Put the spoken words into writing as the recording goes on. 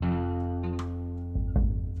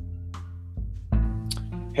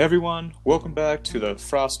Hey everyone, welcome back to the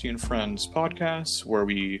Frosty and Friends podcast, where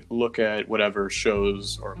we look at whatever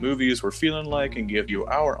shows or movies we're feeling like and give you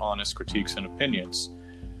our honest critiques and opinions.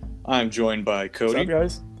 I'm joined by What's Cody, up,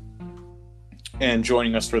 guys? and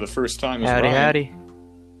joining us for the first time is Howdy, Ryan. howdy.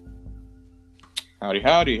 Howdy,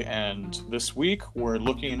 howdy. And this week we're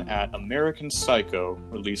looking at American Psycho,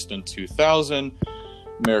 released in 2000.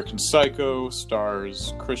 American Psycho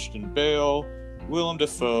stars Christian Bale, Willem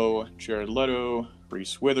Dafoe, Jared Leto,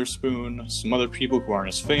 Reese Witherspoon, some other people who aren't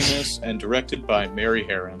as famous, and directed by Mary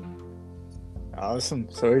Herron. Awesome.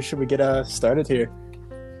 So should we get started here?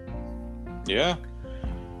 Yeah.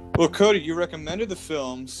 Well, Cody, you recommended the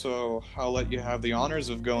film, so I'll let you have the honors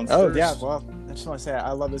of going Oh, first. yeah. Well, I just want to say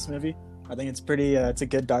I love this movie. I think it's pretty, it's a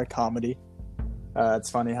good dark comedy. It's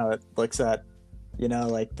funny how it looks at,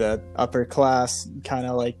 like the upper class, kind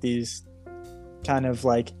of like these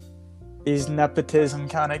nepotism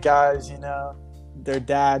kind of guys, Their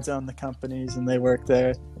dads own the companies and they work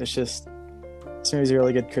there. It's just, this movie's a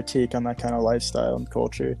really good critique on that kind of lifestyle and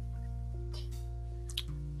culture.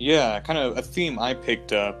 Yeah, kind of a theme I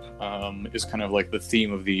picked up is kind of like the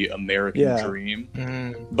theme of the American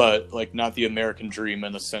dream, but like not the American dream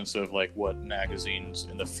in the sense of like what magazines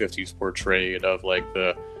in the 50s portrayed of like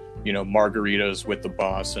the, margaritas with the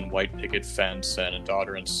boss and white picket fence and a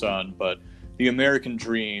daughter and son, but the American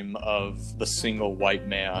dream of the single white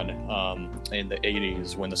man in the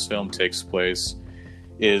 80s when this film takes place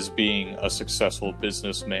is being a successful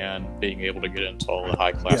businessman, being able to get into all the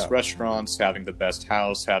high-class restaurants, having the best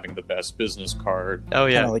house, having the best business card. Oh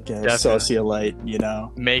yeah, Kind of like a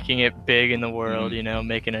socialite, making it big in the world,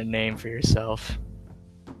 making a name for yourself.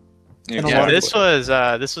 Yeah, This was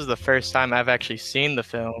the first time I've actually seen the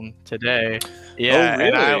film today. Yeah, Oh, really?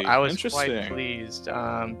 and I was quite Interesting. pleased.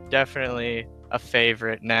 Definitely a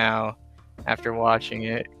favorite now after watching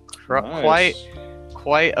it. Nice.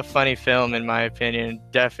 Quite a funny film in my opinion.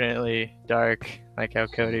 Definitely dark, like how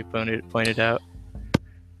Cody pointed out.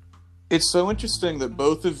 It's so interesting that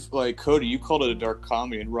both of, like, Cody, you called it a dark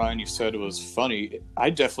comedy, and Ryan, you said it was funny. I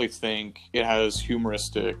definitely think it has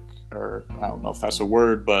humoristic, or I don't know if that's a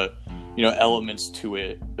word, but, elements to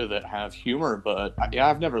it that have humor. But,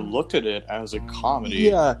 I've never looked at it as a comedy.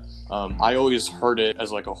 Yeah. I always heard it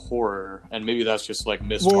as, like, a horror, and maybe that's just, like,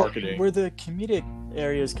 mismarketing. Where the comedic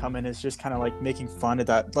areas come in is just kind of, like, making fun of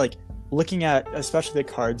that. Like, looking at, especially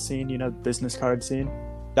the card scene, business card scene,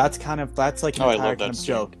 that's like an entire kind of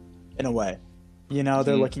joke. In a way,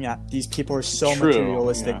 they're looking at these people are so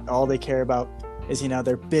materialistic. Yeah. All they care about is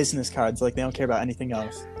their business cards. Like they don't care about anything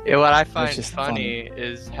else. Yeah, what I find just funny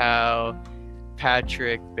is how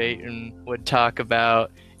Patrick Bateman would talk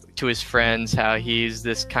about to his friends how he's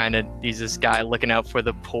this guy looking out for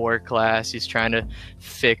the poor class. He's trying to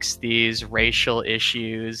fix these racial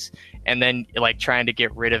issues and then like trying to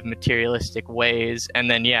get rid of materialistic ways. And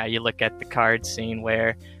then you look at the card scene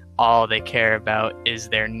where all they care about is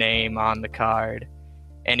their name on the card.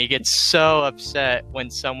 And he gets so upset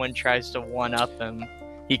when someone tries to one-up him.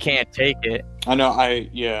 He can't take it. I know,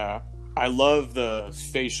 I love the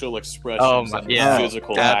facial expressions and the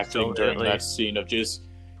physical acting during that scene of just,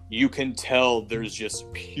 you can tell there's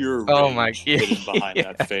just pure rage hidden behind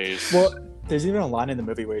that face. Well, there's even a line in the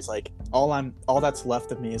movie where he's like, all that's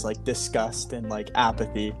left of me is like disgust and like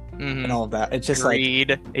apathy and all of that. It's just greed.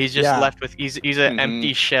 Like he's just left with he's an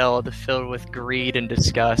empty shell filled with greed and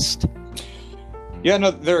disgust. Yeah,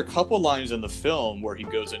 no, there are a couple lines in the film where he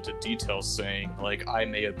goes into detail saying, like, I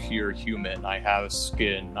may appear human, I have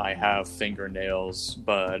skin, I have fingernails,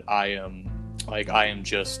 but I am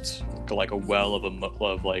just like a well of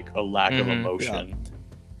a lack of emotion. Yeah.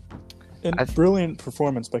 And brilliant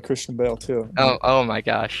performance by Christian Bale too. Oh my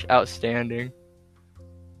gosh, outstanding!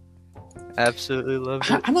 Absolutely loved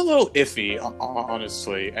it. I'm a little iffy,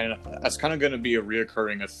 honestly, and that's kind of going to be a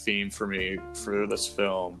reoccurring theme for me for this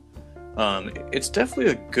film. It's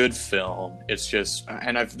definitely a good film. It's just,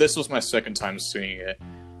 and this was my second time seeing it,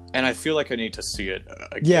 and I feel like I need to see it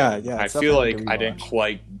again. Yeah. I feel like I didn't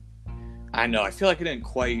quite. I feel like I didn't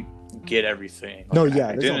quite get everything. Like,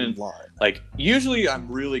 I didn't. Like, usually I'm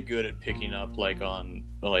really good at picking up on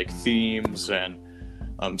themes and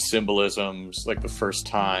symbolisms like the first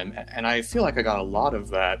time, and I feel like I got a lot of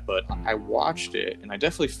that. But I watched it, and I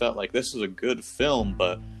definitely felt like this is a good film,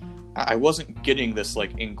 but I wasn't getting this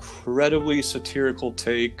like incredibly satirical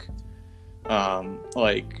take. I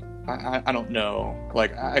don't know.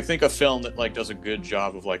 Like, I think a film that like does a good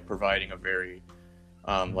job of like providing a very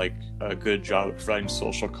a good job of providing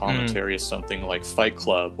social commentary is something like Fight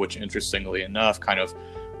Club, which interestingly enough kind of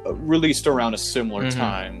released around a similar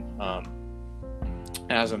time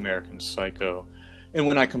as American Psycho. And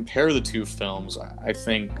when I compare the two films, I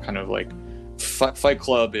think kind of like Fight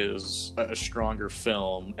Club is a stronger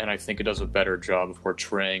film, and I think it does a better job of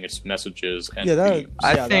portraying its messages and themes.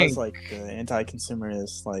 That was like the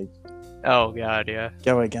anti-consumerist, like, oh god, yeah,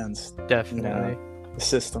 go against definitely the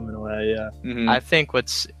system in a way. Yeah. Mm-hmm. I think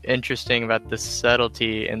what's interesting about the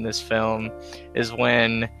subtlety in this film is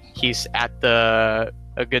when he's at a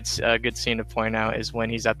good scene to point out is when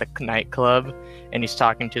he's at the nightclub and he's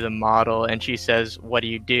talking to the model, and she says, "What do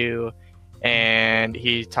you do?" And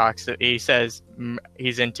he says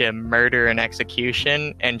he's into murder and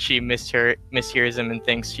execution, and she mishears him and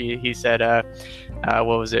thinks he said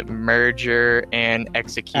what was it, merger and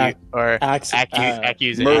execute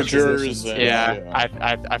accusation. Mergers. I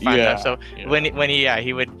find that. So when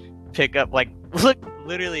he would pick up, like, look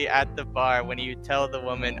literally at the bar when you tell the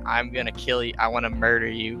woman, "I'm gonna kill you, I want to murder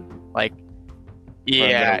you," like,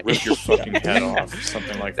 yeah, I'm gonna rip your fucking head off,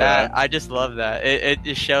 something like that. I just love that. It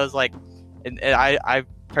just shows, like, and I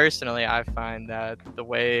personally, I find that the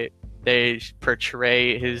way they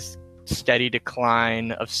portray his steady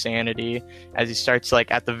decline of sanity as he starts, like,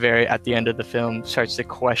 at the end of the film, starts to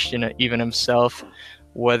question even himself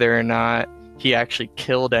whether or not he actually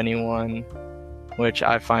killed anyone, which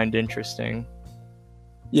I find interesting.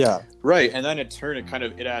 Yeah, right. And then in turn,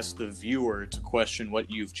 it asks the viewer to question what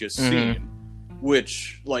you've just seen,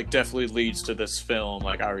 which, like, definitely leads to this film.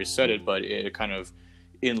 Like I already said it, but it kind of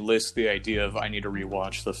enlists the idea of I need to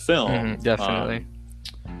rewatch the film. Definitely.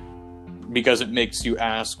 Because it makes you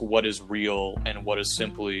ask what is real and what is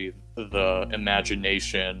simply the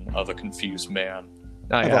imagination of a confused man.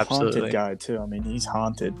 Of a haunted guy too. I mean, he's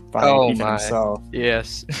haunted by himself.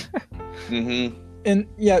 Yes. And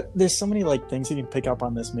yeah, there's so many, like, things you can pick up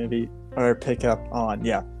on this movie, or pick up on,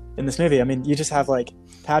 in this movie. I mean, you just have, like,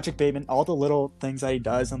 Patrick Bateman, all the little things that he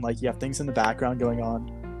does, and, like, you have things in the background going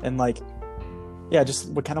on, and, like, just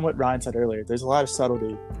what Ryan said earlier. There's a lot of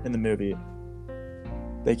subtlety in the movie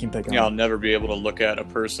they can pick up. Yeah, I'll never be able to look at a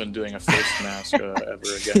person doing a face mask ever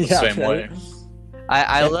again the same way.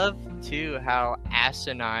 I love too how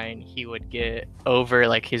asinine he would get over,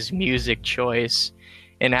 like, his music choice,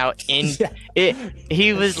 and how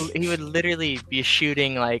he would literally be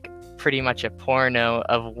shooting, like, pretty much a porno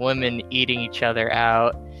of women eating each other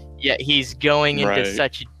out. Yet he's going into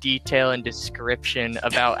such detail and description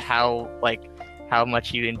about how much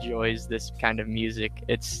he enjoys this kind of music.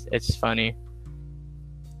 It's funny.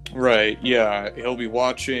 Right, yeah. He'll be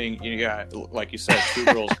watching, like you said, two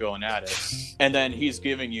girls going at it. And then he's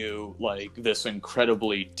giving you, like, this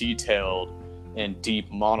incredibly detailed and deep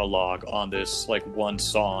monologue on this, like, one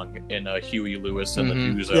song in Huey Lewis and the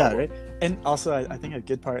News album. Yeah, right? And also, I think a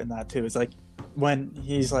good part in that, too, is, like, when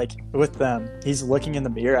he's, like, with them, he's looking in the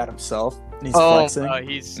mirror at himself, and he's flexing.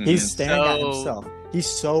 He's staring at himself. He's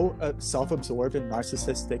so self-absorbed and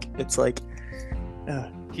narcissistic. It's like...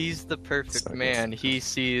 he's the perfect man. He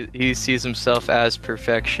sees himself as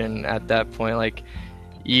perfection at that point. Like,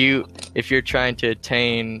 if you're trying to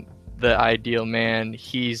attain the ideal man,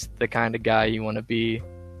 he's the kind of guy you want to be.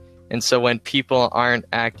 And so when people aren't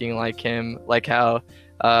acting like him, like how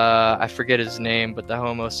I forget his name, but the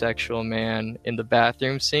homosexual man in the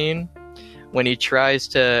bathroom scene, when he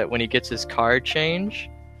gets his card change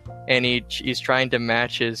and he's trying to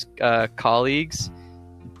match his colleagues,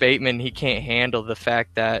 Bateman, he can't handle the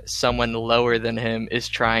fact that someone lower than him is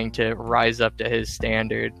trying to rise up to his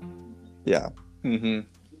standard. Yeah. And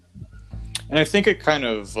I think it kind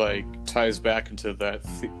of, like, ties back into that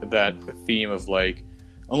theme of, like,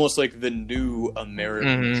 almost like the new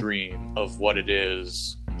American dream of what it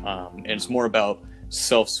is. And it's more about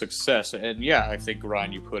self-success. And yeah, I think,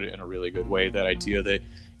 Ryan, you put it in a really good way, that idea that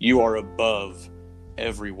you are above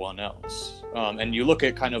everyone else. And you look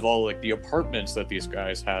at kind of all, like, the apartments that these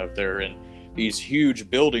guys have. They're in these huge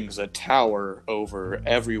buildings that tower over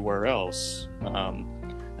everywhere else.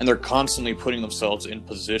 And they're constantly putting themselves in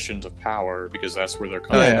positions of power because that's where they're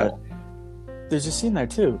comfortable. There's a scene there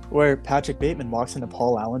too where Patrick Bateman walks into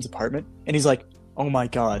Paul Allen's apartment and he's like, "Oh my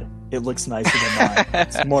god, it looks nicer than mine.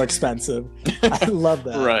 It's more expensive." I love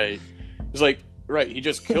that. Right. It's like, he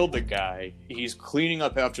just killed the guy. He's cleaning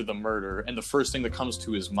up after the murder, and the first thing that comes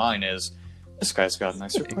to his mind is, this guy's got a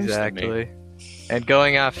nicer place than me. And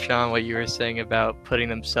going off, Sean, what you were saying about putting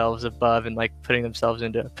themselves above and, like, putting themselves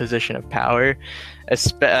into a position of power,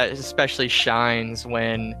 especially shines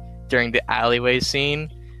during the alleyway scene,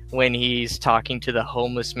 when he's talking to the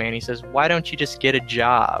homeless man. He says, "Why don't you just get a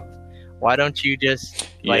job? Why don't you just,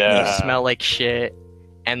 like, smell like shit?"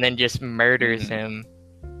 And then just murders him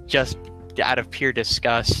just out of pure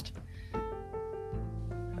disgust.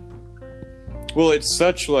 Well, it's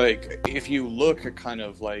such like, if you look at kind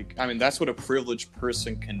of like, I mean, that's what a privileged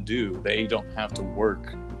person can do. They don't have to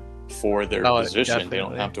work for their position. Definitely. They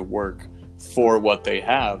don't have to work for what they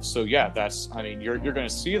have. So yeah, that's, I mean, you're going to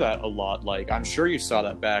see that a lot. Like, I'm sure you saw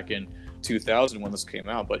that back in 2000 when this came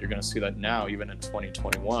out, but you're going to see that now, even in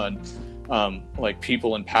 2021. Like,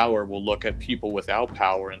 people in power will look at people without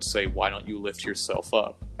power and say, why don't you lift yourself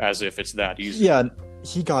up? As if it's that easy. Yeah,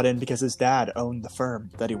 he got in because his dad owned the firm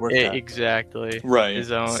that he worked at. Exactly. Right.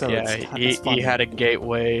 His own. So yeah, he had a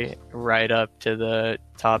gateway right up to the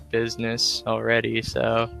top business already.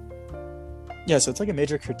 So. Yeah, so it's like a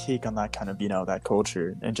major critique on that kind of, that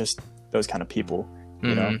culture and just those kind of people,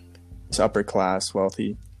 you know, it's upper class,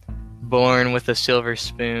 wealthy. Born with a silver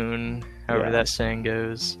spoon, however that saying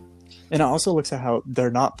goes. And it also looks at how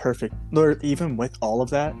they're not perfect. They're, even with all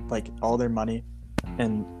of that, like all their money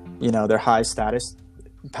and, their high status,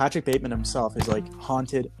 Patrick Bateman himself is like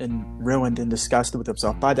haunted and ruined and disgusted with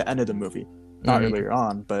himself by the end of the movie. Not earlier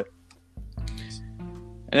on, but...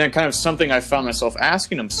 And then kind of something I found myself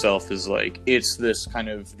asking himself is like, it's this kind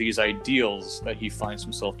of, these ideals that he finds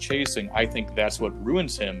himself chasing. I think that's what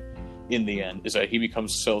ruins him in the end, is that he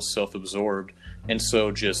becomes so self-absorbed and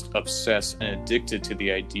so just obsessed and addicted to the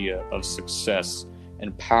idea of success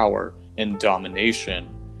and power and domination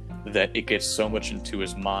that it gets so much into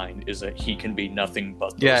his mind is that he can be nothing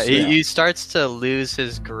but those things. He starts to lose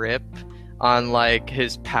his grip on like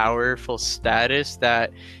his powerful status,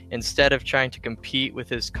 that instead of trying to compete with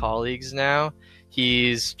his colleagues now,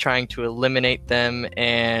 he's trying to eliminate them.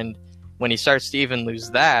 And when he starts to even lose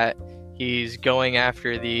that, he's going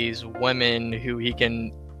after these women who he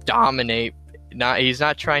can dominate. He's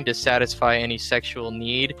not trying to satisfy any sexual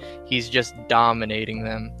need. He's just dominating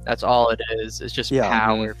them. That's all it is. It's just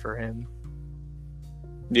power for him.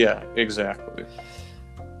 Yeah, exactly.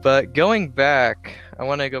 But going back, I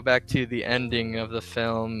want to go back to the ending of the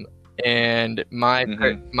film and my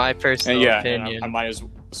personal opinion. I might as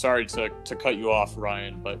sorry to cut you off,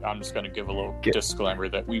 Ryan, but I'm just going to give a little disclaimer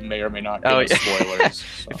that we may or may not give spoilers.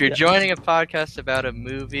 So. If you're joining a podcast about a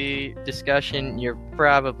movie discussion, you're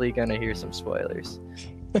probably going to hear some spoilers.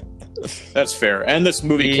 That's fair. And this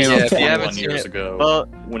movie came out 21 years ago. Well,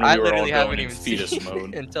 when we were all going in fetus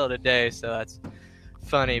mode until today, so that's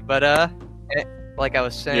funny. But like I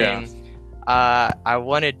was saying, I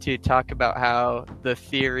wanted to talk about how the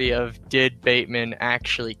theory of, did Bateman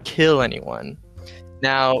actually kill anyone?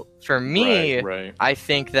 Now, for me, right. I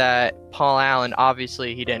think that Paul Allen,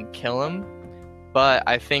 obviously he didn't kill him, but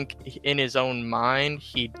I think in his own mind,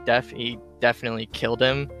 he definitely killed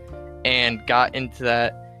him and got into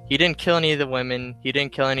that. He didn't kill any of the women. He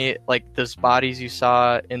didn't kill any, like, those bodies you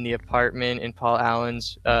saw in the apartment, in Paul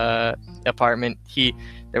Allen's apartment.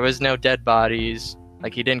 There was no dead bodies.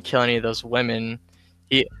 Like, he didn't kill any of those women.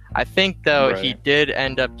 I think, though, he did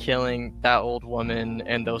end up killing that old woman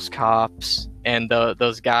and those cops and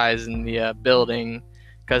those guys in the building,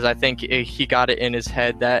 because I think he got it in his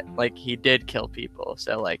head that, like, he did kill people.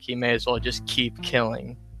 So, like, he may as well just keep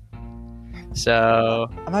killing. So...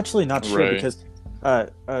 I'm actually not sure because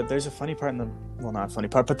there's a funny part not a funny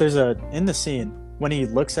part, but there's in the scene when he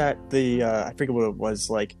looks at the, I forget what it was,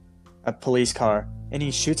 like, a police car, and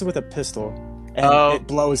he shoots it with a pistol, and it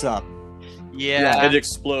blows up. Yeah. It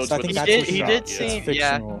explodes. So I think he did seem,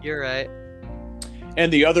 you're right.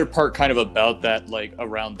 And the other part kind of about that, like,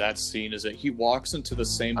 around that scene is that he walks into the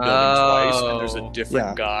same building twice, and there's a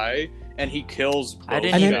different guy, and he kills both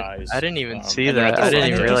guys. I didn't even see that. I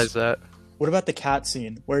didn't even realize that. What about the cat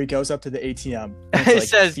scene where he goes up to the ATM and it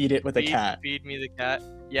says, feed it with a cat? Feed me the cat.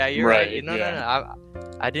 Yeah, you're right. No.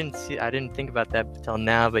 I didn't think about that until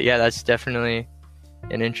now, but yeah, that's definitely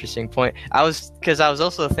an interesting point. I was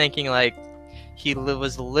also thinking, like, he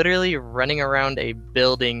was literally running around a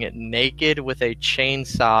building naked with a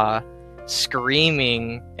chainsaw,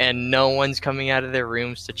 screaming, and no one's coming out of their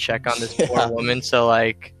rooms to check on this poor woman. So,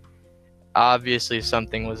 like, obviously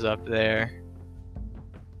something was up there.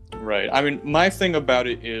 Right. I mean, my thing about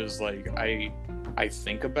it is, like, I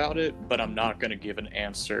think about it, but I'm not going to give an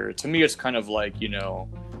answer. To me, it's kind of like, you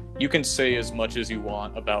can say as much as you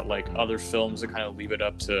want about, like, other films and kind of leave it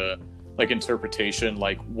up to, like, interpretation,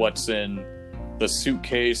 like what's in the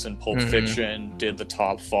suitcase in Pulp Fiction, did the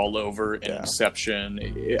top fall over in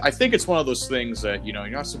Inception. I think it's one of those things that, you're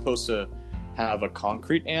not supposed to have a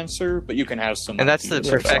concrete answer, but you can have some. And that's the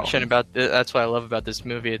perfection that's what I love about this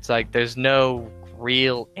movie. It's like there's no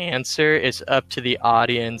real answer. It's up to the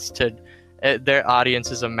audience their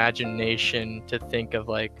audience's imagination to think of,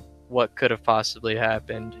 like, what could have possibly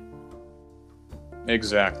happened.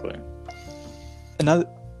 Exactly.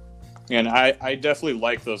 And I definitely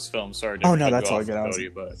like those films. Sorry to that's all good. Cody,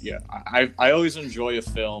 but yeah, I always enjoy a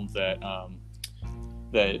film that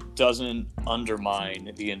that doesn't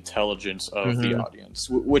undermine the intelligence of the audience,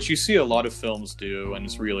 which you see a lot of films do, and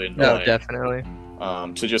it's really annoying. No, definitely.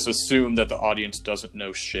 To just assume that the audience doesn't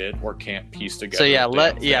know shit or can't piece together.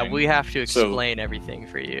 So we have to explain everything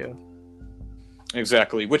for you.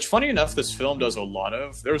 Exactly. Which, funny enough, this film does a lot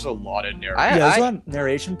of. There's a lot of narration. There's a lot of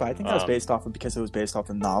narration, but I think that was based off of because it was based off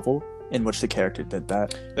a novel in which the character did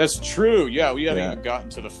that. That's true. Yeah, we haven't even gotten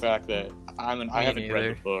to the fact that I haven't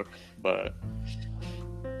read the book, but.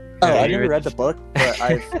 I never read the book, but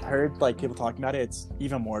I've heard like people talking about it. It's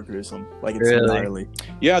even more gruesome. Like it's gnarly.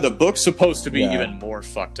 Yeah, the book's supposed to be even more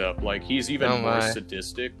fucked up. Like he's even more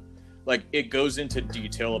sadistic. Like it goes into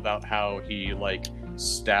detail about how he like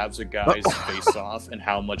stabs a guy's face off and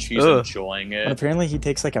how much he's enjoying it. And apparently he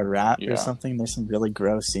takes like a rat or something. There's some really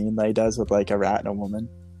gross scene that he does with like a rat and a woman.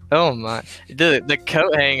 Oh my! The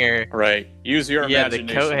coat hanger. Right. Use your imagination.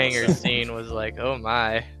 Yeah, the coat hanger scene was like, oh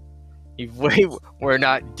my. We're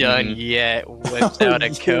not done yet. Whips out a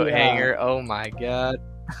coat hanger. Oh my god.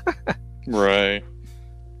 Right.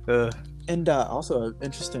 And also an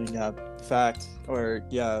interesting fact, or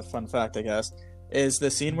fun fact, I guess, is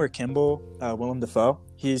the scene where Kimball, Willem Dafoe,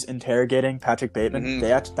 he's interrogating Patrick Bateman.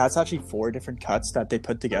 That's actually 4 different cuts that they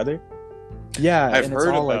put together. Yeah, I've and heard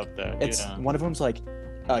it's all about that. It's one of them's like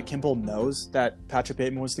Kimball knows that Patrick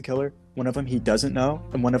Bateman was the killer. One of them he doesn't know,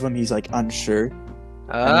 and one of them he's like unsure.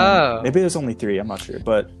 Maybe there's only 3. I'm not sure,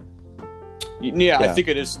 but I think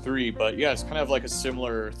it is 3. But yeah, it's kind of like a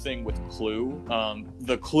similar thing with Clue,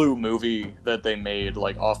 the Clue movie that they made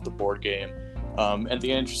like off the board game. And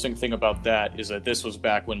the interesting thing about that is that this was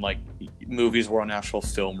back when like movies were on actual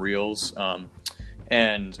film reels.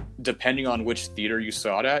 And depending on which theater you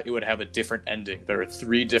saw it at, it would have a different ending. There are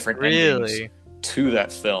 3 different endings to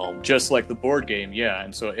that film, just like the board game. Yeah,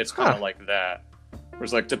 and so it's kind of like that.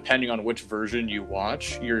 Whereas, like, depending on which version you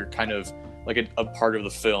watch, you're kind of like a part of the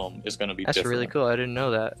film is going to be different. That's really cool. I didn't know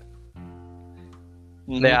that.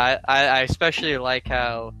 Yeah, I especially like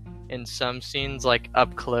how in some scenes, like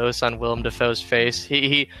up close on Willem Dafoe's face,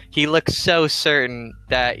 he looks so certain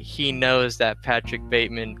that he knows that Patrick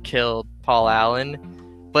Bateman killed Paul Allen,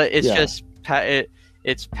 but it's just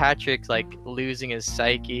it's Patrick like losing his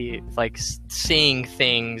psyche, like seeing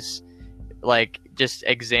things, like just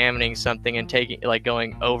examining something and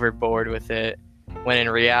going overboard with it, when in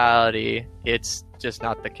reality it's just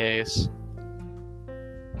not the case.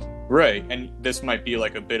 Right, and this might be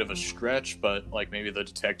like a bit of a stretch, but like maybe the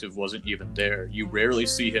detective wasn't even there. You rarely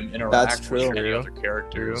see him interact with any other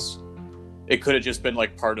characters. It could have just been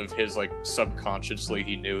like part of his like subconsciously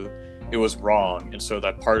he knew it was wrong, and so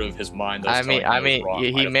that part of his mind that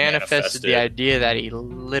he manifested the idea that he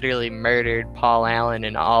literally murdered Paul Allen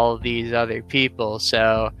and all these other people,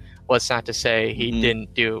 so what's not to say he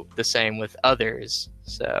didn't do the same with others.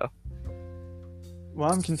 So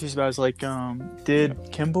what I'm confused about is like did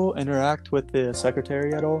Kimball interact with the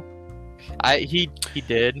secretary at all? He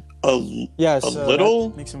did a little.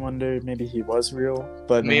 That makes me wonder maybe he was real,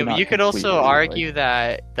 but maybe you could also argue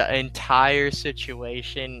that the entire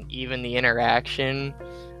situation, even the interaction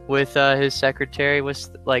with his secretary,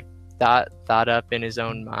 was like thought up in his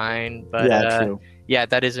own mind. But true. Yeah,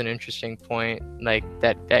 that is an interesting point. Like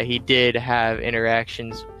that he did have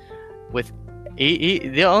interactions with.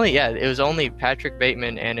 It was only Patrick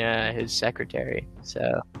Bateman and his secretary.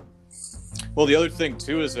 So. Well, the other thing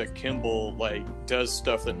too is that Kimball like does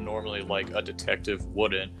stuff that normally like a detective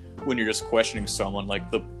wouldn't when you're just questioning someone,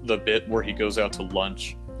 like the bit where he goes out to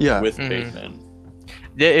lunch with Bateman.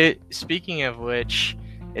 Speaking of which,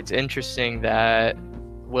 it's interesting that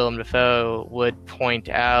Willem Dafoe would point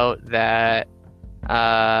out that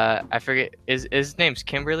I forget his name's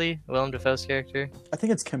Kimberly, Willem Dafoe's character. I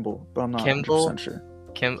think it's Kimball, but I'm not 100% sure.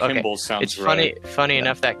 Kimball sounds it's funny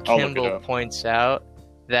enough that Kimball points out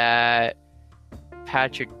that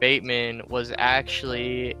Patrick Bateman was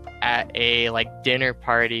actually at a like dinner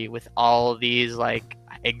party with all these like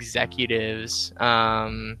executives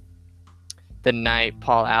the night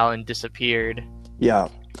Paul Allen disappeared. Yeah.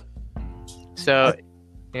 So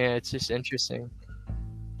yeah, it's just interesting.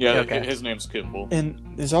 Yeah, his name's Kimball. And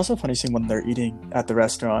there's also a funny scene when they're eating at the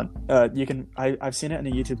restaurant. I've seen it in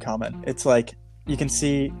a YouTube comment. It's like you can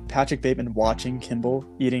see Patrick Bateman watching Kimball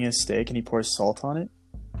eating his steak and he pours salt on it.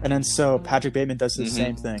 And then so Patrick Bateman does the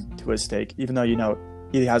same thing to his steak, even though,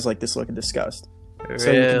 he has like this look of disgust. Really?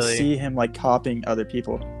 So you can see him like copying other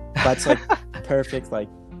people. That's like perfect, like,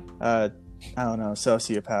 I don't know,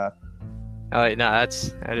 sociopath. Oh, no,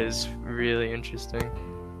 that is really interesting.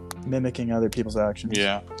 Mimicking other people's actions.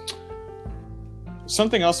 Yeah.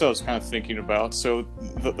 something else I was kind of thinking about. So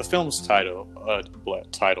the film's title,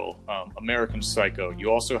 American Psycho.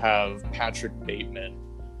 You also have Patrick Bateman,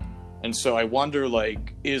 and so I wonder,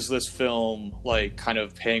 like, is this film like kind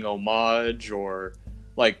of paying homage or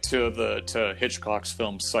like to Hitchcock's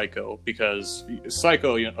film Psycho? Because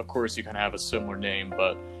Psycho, of course, you can have a similar name,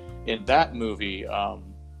 but in that movie,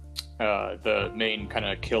 the main kind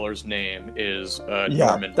of killer's name is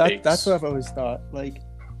Norman Bates. That's what I've always thought. Like,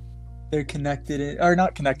 they're connected, or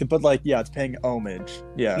not connected, but like, yeah, it's paying homage.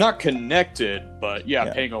 Yeah, not connected, but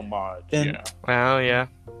paying homage. Wow, yeah.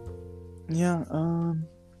 Well,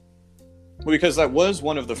 because that was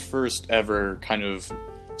one of the first ever kind of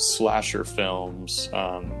slasher films.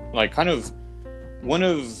 Like, kind of one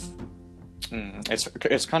of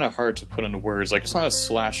it's kind of hard to put into words. Like, it's not a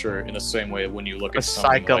slasher in the same way when you look at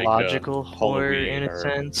psychological like, horror in a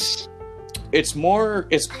sense. It's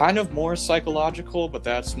kind of more psychological, but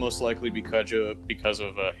that's most likely because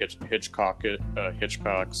of Hitchcock's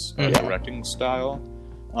directing style.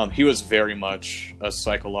 He was very much a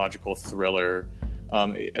psychological thriller.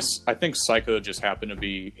 I think Psycho just happened to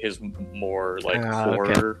be his more like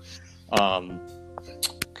horror kind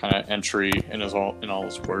of entry in all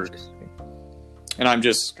his work. And I'm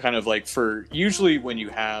just kind of like, for usually when you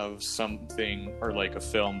have something or like a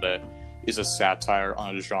film that is a satire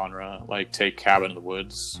on a genre, like take Cabin in the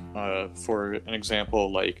Woods for an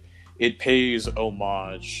example, like it pays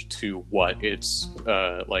homage to what it's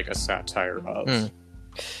like a satire of.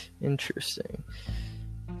 Interesting.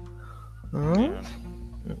 Yeah.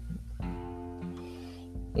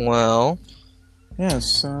 Well, yeah.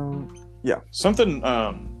 So something.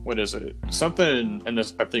 What is it? Something, and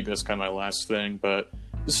this, I think that's kind of my last thing, but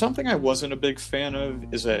something I wasn't a big fan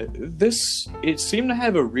of is that it seemed to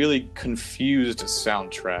have a really confused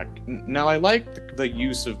soundtrack. Now, I liked the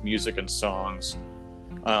use of music and songs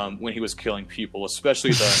when he was killing people,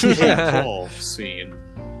 especially the hall scene.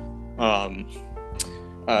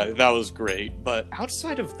 That was great, but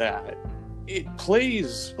outside of that, it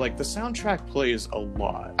plays, like, the soundtrack plays a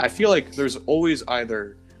lot. I feel like there's always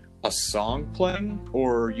either a song playing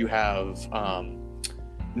or you have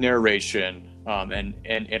narration and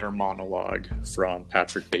inner monologue from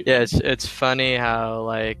Patrick Bateman. Yeah, it's funny how,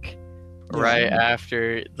 like, right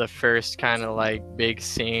after the first kind of like big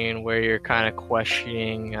scene where you're kind of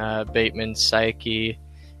questioning Bateman's psyche,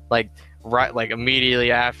 like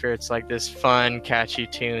immediately after, it's like this fun, catchy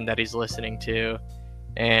tune that he's listening to,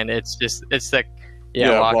 and it's like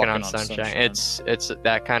walking on sunshine. It's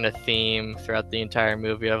that kind of theme throughout the entire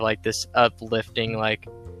movie of like this uplifting, like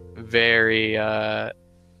very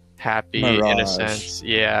happy Mirage. In a sense,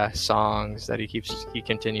 songs that he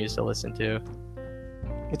continues to listen to.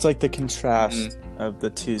 It's like the contrast of the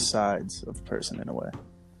two sides of a person in a way.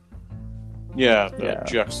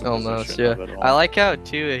 Juxtaposition almost. of it all. I like how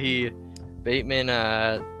too Bateman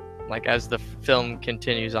like as the film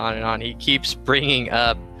continues on and on, he keeps bringing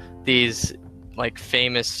up these like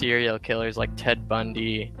famous serial killers like Ted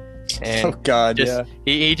Bundy, and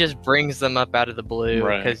he just brings them up out of the blue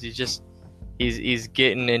because he's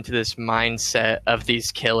getting into this mindset of these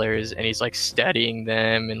killers, and he's like studying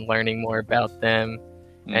them and learning more about them,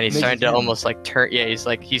 and he's starting to almost like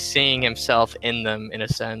he's seeing himself in them in a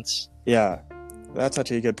sense. Yeah, that's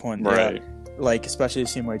actually a good point. Right. Yeah. Like, especially the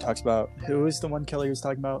scene where he talks about who is the one killer he was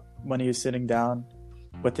talking about when he was sitting down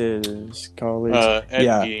with his colleagues. Ed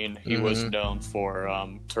Gein, he was known for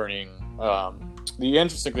turning. The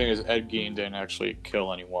interesting thing is Ed Gein didn't actually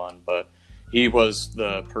kill anyone, but he was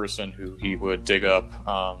the person who he would dig up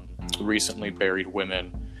recently buried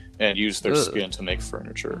women and use their skin to make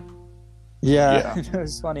furniture. Yeah. It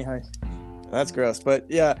was funny how that's gross, but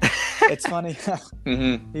yeah, it's funny how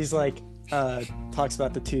he's like talks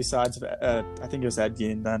about the two sides of I think it was Ed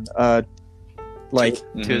Gein then. Like,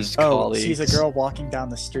 to his colleagues. Sees a girl walking down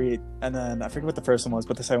the street, and then I forget what the first one was,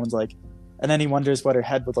 but the second one's like, and then he wonders what her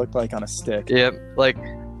head would look like on a stick. Yep, like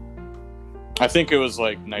I think it was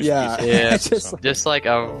like nice. Just like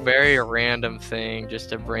a very random thing just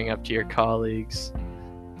to bring up to your colleagues.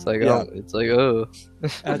 It's like And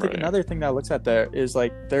I think another thing that looks at there is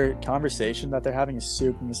like their conversation that they're having is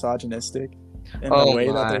super misogynistic in the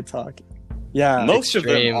way that they're talking. Yeah, most of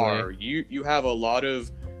them are. You have a lot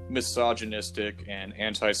of misogynistic and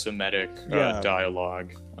anti-Semitic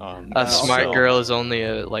dialogue. A smart girl is only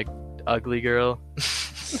a like ugly girl.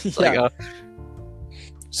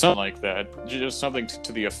 Something like that. Just something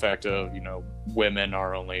to the effect of, women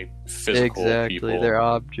are only physical people. They're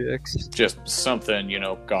objects. Just something,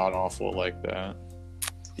 god awful like that.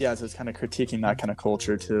 Yeah, so it's kind of critiquing that kind of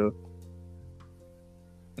culture too.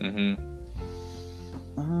 Mm-hmm.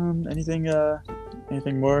 Anything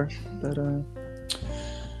more that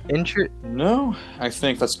No, I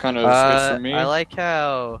think that's kind of it for me. I like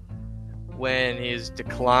how when he's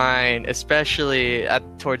declined, especially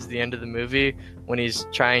towards the end of the movie, when he's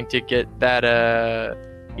trying to get that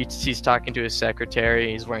he's talking to his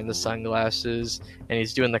secretary, he's wearing the sunglasses, and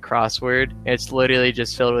he's doing the crossword. And it's literally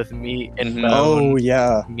just filled with meat and bone. Oh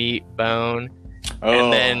yeah, meat, bone. Oh,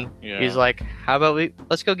 and then he's like, "How about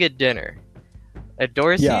let's go get dinner?" At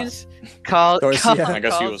Dorsey's, Dorcia. I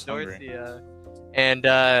guess he was hungry. And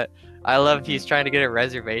I loved he's trying to get a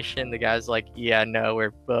reservation. The guy's like, "Yeah, no,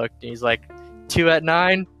 we're booked." And he's like, 2 at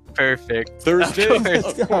 9, perfect. Thursday,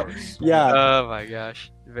 of course. Yeah. Oh my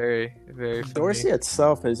gosh, very, very funny. Dorsey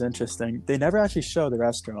itself is interesting. They never actually show the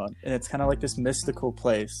restaurant, and it's kind of like this mystical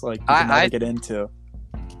place, like you can never get into.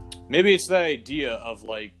 Maybe it's the idea of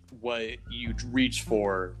like what you reach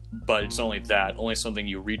for, but it's only something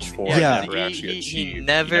you reach for and never actually achieve. He's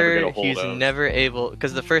never able,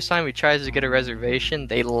 because the first time he tries to get a reservation,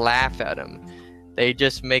 they laugh at him. They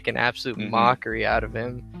just make an absolute mockery out of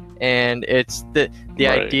him. And it's the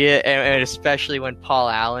idea, and especially when Paul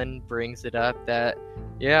Allen brings it up that,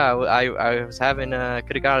 I was having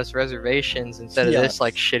could have got us reservations instead of this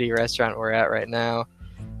like shitty restaurant we're at right now.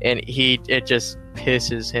 And it just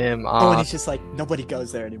pisses him off. Oh, and he's just like, nobody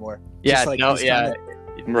goes there anymore. Yeah, like,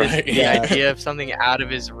 right. The idea of something out of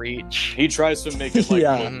his reach. He tries to make it like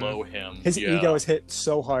below him. His ego is hit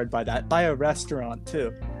so hard by a restaurant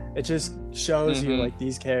too. It just shows you like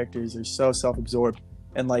these characters are so self-absorbed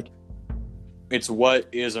and like. It's what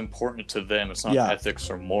is important to them. It's not ethics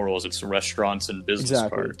or morals. It's restaurants and business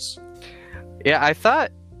cards. Yeah, I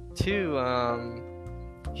thought too.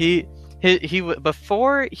 He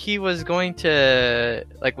before he was going to,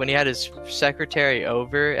 like, when he had his secretary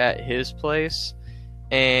over at his place,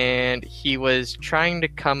 and he was trying to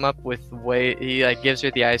come up with he like gives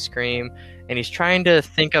her the ice cream, and he's trying to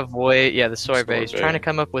think of the sorbet. He's trying to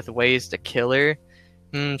come up with ways to kill her.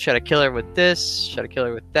 Should I kill her with this? Should I kill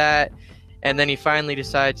her with that? And then he finally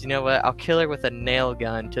decides, you know what? I'll kill her with a nail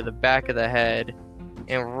gun to the back of the head.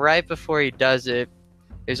 And right before he does it,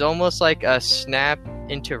 there's almost like a snap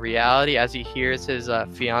into reality as he hears his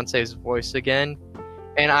fiance's voice again.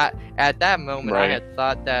 And at that moment, I had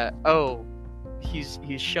thought that, he's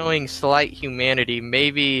showing slight humanity.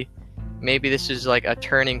 Maybe this is like a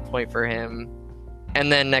turning point for him.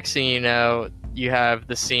 And then next thing you know, you have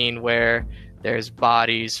the scene where there's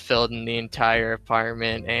bodies filled in the entire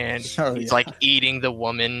apartment, and he's like eating the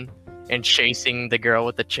woman and chasing the girl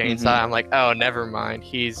with the chainsaw. I'm like, oh, never mind.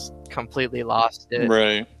 He's completely lost it.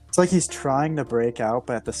 Right. It's like he's trying to break out,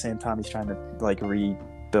 but at the same time, he's trying to like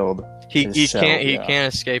rebuild. He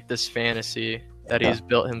can't escape this fantasy that he's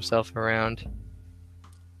built himself around.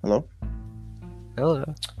 Hello.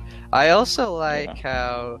 I also like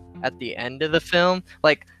how at the end of the film,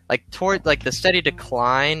 like toward like the steady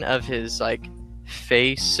decline of his like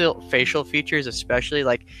facial features, especially,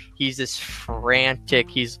 like he's this frantic,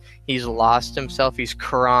 he's lost himself, he's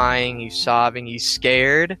crying, he's sobbing, he's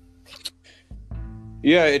scared.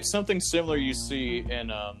 Yeah, it's something similar you see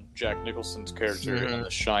in Jack Nicholson's character in The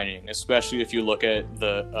Shining, especially if you look at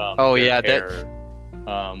the hair,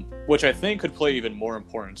 which I think could play even more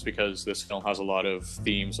importance because this film has a lot of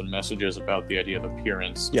themes and messages about the idea of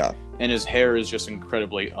appearance. Yeah, and his hair is just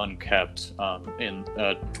incredibly unkept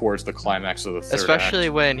towards the climax of the third especially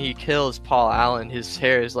act. When he kills Paul Allen, his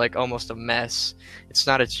hair is like almost a mess. It's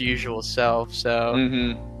not its usual self.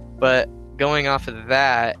 So, but going off of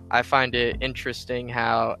that, I find it interesting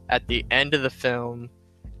how at the end of the film,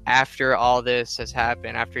 after all this has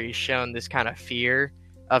happened, after he's shown this kind of fear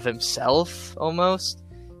of himself almost,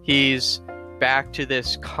 he's back to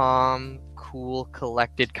this calm, cool,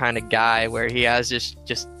 collected kind of guy where he has this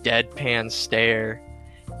just deadpan stare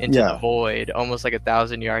into the void, almost like a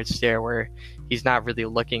 1,000-yard stare where he's not really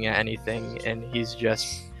looking at anything and he's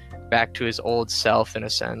just back to his old self in a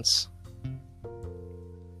sense.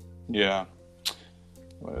 Yeah.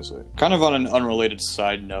 What is it? Kind of on an unrelated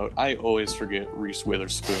side note, I always forget Reese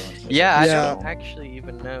Witherspoon. I don't actually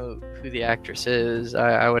even know who the actress is.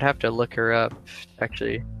 I would have to look her up,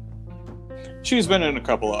 actually. She's been in a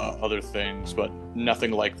couple of other things, but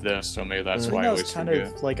nothing like this, so maybe that's why I always kind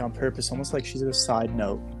forget. of like on purpose, almost like she's a side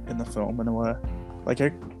note in the film in a way. Like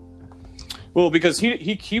her. Well, because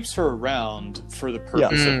he keeps her around for the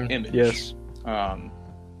purpose of image. Yes. And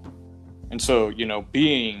so, you know,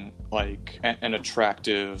 being like an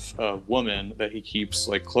attractive woman that he keeps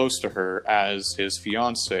like close to her as his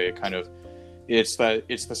fiance, kind of, it's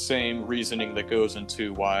the same reasoning that goes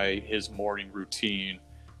into why his morning routine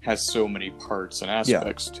has so many parts and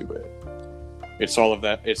aspects to it. it's all of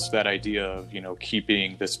that. It's that idea of, you know,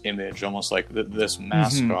 keeping this image, almost like this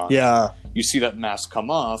mask on. Yeah. You see that mask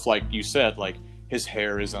come off, like you said, like his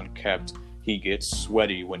hair is unkept. He gets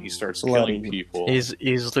sweaty when he starts killing people. He's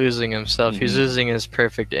losing himself. He's losing his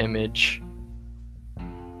perfect image.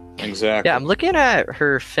 Exactly. Yeah, I'm looking at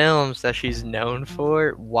her films that she's known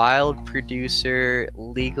for: Wild Producer,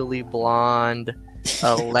 Legally Blonde,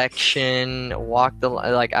 Election, Walk the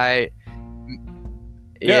Line. Like I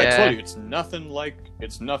told you, it's nothing like.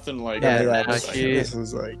 This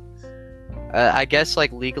was like. I guess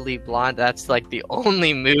like Legally Blonde. That's like the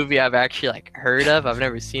only movie I've actually like heard of. I've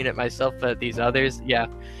never seen it myself, but these others, yeah,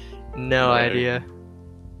 no idea.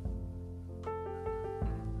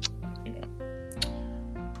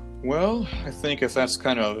 Well, I think if that's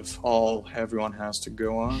kind of all everyone has to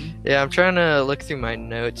go on. Yeah, I'm trying to look through my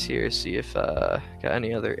notes here, see if got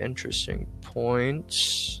any other interesting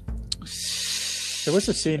points. There was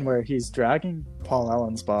a scene where he's dragging Paul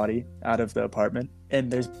Allen's body out of the apartment,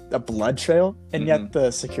 and there's a blood trail, and yet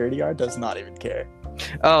the security guard does not even care.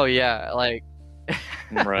 Oh yeah, like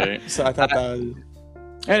right. So I thought that was...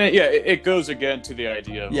 And it goes again to the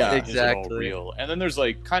idea of exactly. Is it all real? And then there's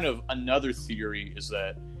like kind of another theory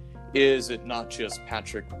is it not just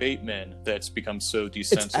Patrick Bateman that's become so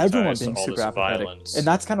desensitized it's everyone being to all super this apathetic. violence? And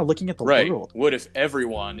that's kind of looking at the right. world. What if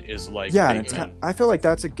everyone is like Bateman? Bateman? And it's kind of, I feel like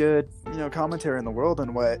that's a good, commentary in the world,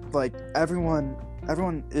 and what like everyone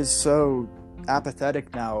is so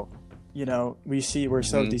apathetic now. We're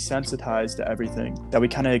so desensitized to everything that we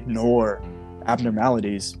kind of ignore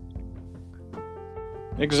abnormalities.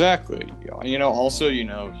 Exactly. Also,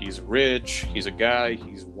 he's rich, he's a guy,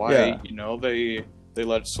 he's white, they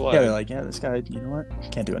let it slide. Yeah, they're like, this guy, you know what? He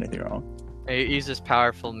can't do anything wrong. He's this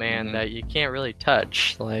powerful man that you can't really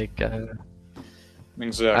touch. Like,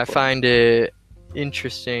 exactly. I find it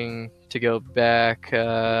interesting to go back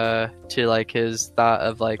to like his thought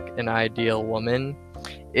of like an ideal woman,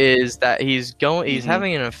 is that he's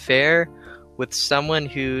having an affair with someone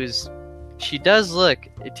she does look,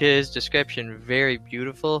 to his description, very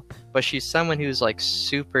beautiful, but she's someone who's like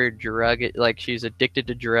super she's addicted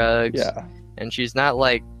to drugs. Yeah. And she's not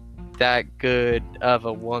like that good of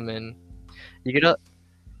a woman.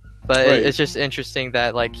 It's just interesting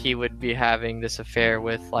that like he would be having this affair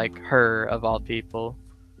with like her of all people.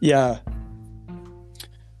 Yeah.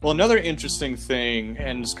 Well, another interesting thing,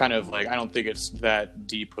 and it's kind of like, I don't think it's that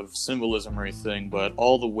deep of symbolism or anything, but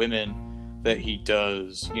all the women that he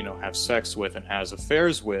does, have sex with and has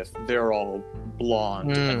affairs with, they're all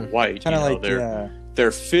blonde and white. They're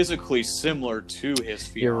physically similar to his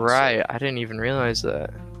fiancée. You're right. I didn't even realize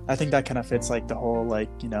that. I think that kind of fits like the whole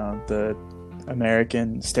the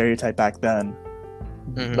American stereotype back then,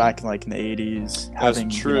 back in like in the 80s, having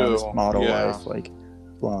this model wife like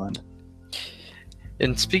blonde.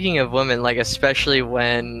 And speaking of women, like especially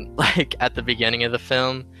when like at the beginning of the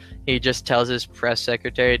film, he just tells his press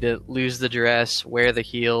secretary to lose the dress, wear the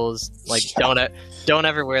heels, like don't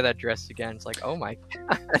ever wear that dress again. It's like, oh my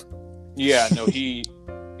god. Yeah, no, you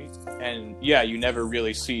never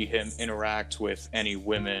really see him interact with any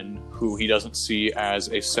women who he doesn't see as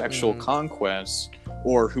a sexual conquest,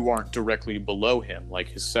 or who aren't directly below him, like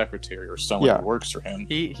his secretary or someone who works for him.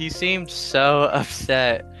 He seemed so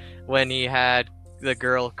upset when he had the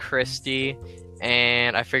girl Christy,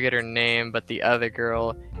 and I forget her name, but the other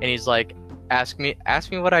girl, and he's like, ask me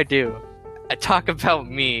what I do. I talk about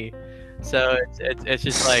me. So it's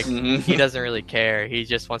just like he doesn't really care. He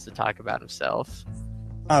just wants to talk about himself.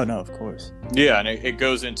 Oh no, of course. Yeah, and it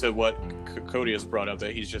goes into what Cody has brought up,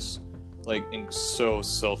 that he's just like so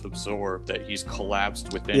self-absorbed that he's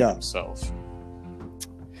collapsed within himself.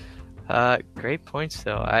 Great points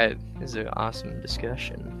though. This is an awesome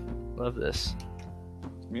discussion. Love this.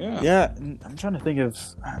 Yeah, I'm trying to think of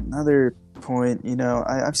another point.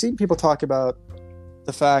 I've seen people talk about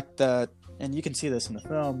the fact that, and you can see this in the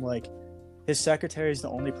film, like his secretary is the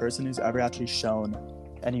only person who's ever actually shown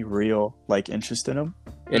any real like interest in him,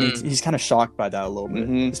 and he's kind of shocked by that a little bit,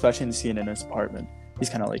 especially in the scene in his apartment. He's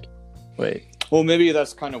kind of like, wait. Well, maybe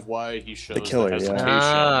that's kind of why he shows the killer,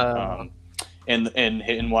 hesitation,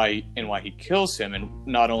 and why he kills him, and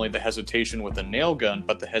not only the hesitation with the nail gun,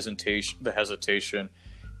 but the hesitation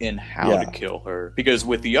in how to kill her. Because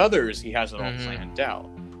with the others, he has it all planned out.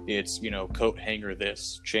 It's, coat hanger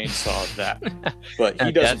this, chainsaw that. But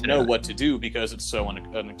he doesn't know what to do because it's so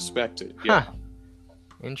unexpected. Yeah. Huh.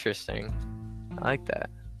 Interesting. I like that.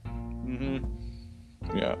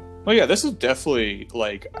 Yeah. Well, yeah, this is definitely,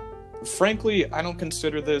 like, frankly, I don't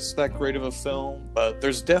consider this that great of a film, but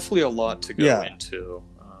there's definitely a lot to go into.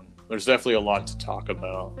 There's definitely a lot to talk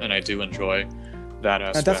about, and I do enjoy that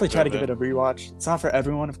aspect. I definitely try to of give it a rewatch. It's not for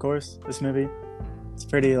everyone, of course. This movie, it's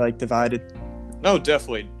pretty like divided. No,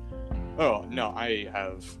 definitely. Oh no, I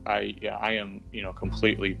am,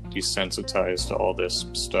 completely desensitized to all this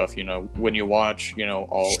stuff. When you watch,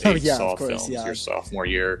 all 8 Saw films your sophomore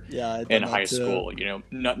year in high school,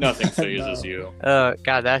 nothing phases you. Oh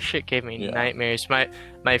god, that shit gave me nightmares.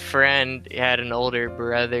 My friend had an older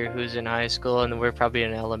brother who's in high school, and we're probably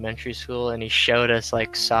in elementary school, and he showed us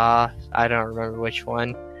like Saw. I don't remember which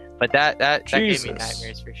one. But that gave me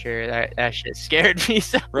nightmares for sure. That shit scared me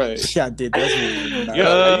so. Right. Yeah, dude. That's really bad.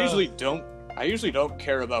 Yeah, I usually don't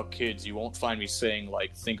care about kids. You won't find me saying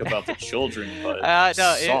like think about the children, but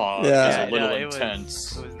Saw is a little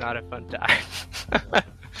intense. It was not a fun time.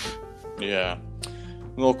 Yeah.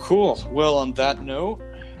 Well, cool. Well, on that note,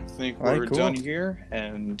 I think we're done here.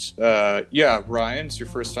 And Ryan, it's your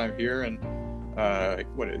first time here, and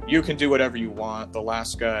you can do whatever you want. The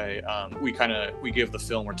last guy, we give the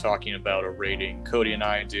film we're talking about a rating. Cody and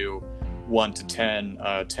I do 1 to 10,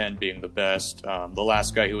 10 being the best. The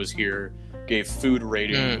last guy who was here gave food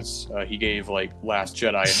ratings. He gave like Last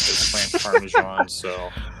Jedi and his plant parmesan. So,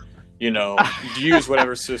 use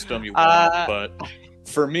whatever system you want. But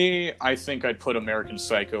for me, I think I'd put American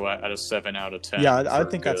Psycho at a 7 out of 10. Yeah, I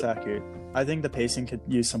think that's accurate. I think the pacing could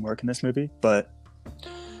use some work in this movie, but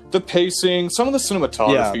the pacing, some of the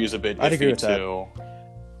cinematography is a bit iffy too.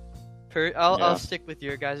 I'll stick with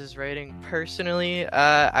your guys' rating. Personally,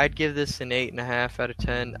 I'd give this an 8.5 out of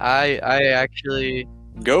 10. I actually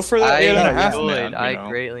go for that 8.5. Man, I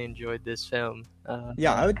greatly enjoyed this film.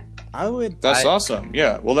 I would. That's awesome.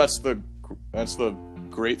 Yeah, well, that's the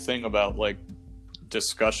great thing about like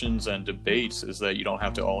discussions and debates is that you don't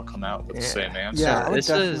have to all come out with the same answer. Yeah, this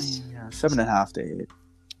is 7.5 to 8.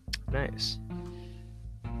 Nice.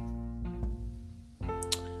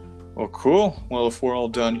 Well, cool. Well, if we're all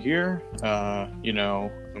done here, I'm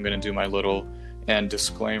going to do my little end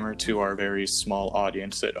disclaimer to our very small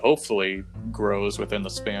audience that hopefully grows within the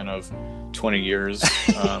span of 20 years.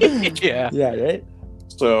 Yeah, right?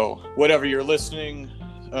 So, whatever you're listening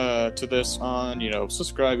to this on,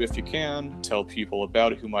 subscribe if you can. Tell people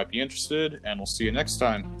about it who might be interested, and we'll see you next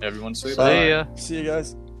time. Everyone say bye. See ya. See you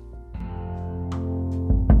guys.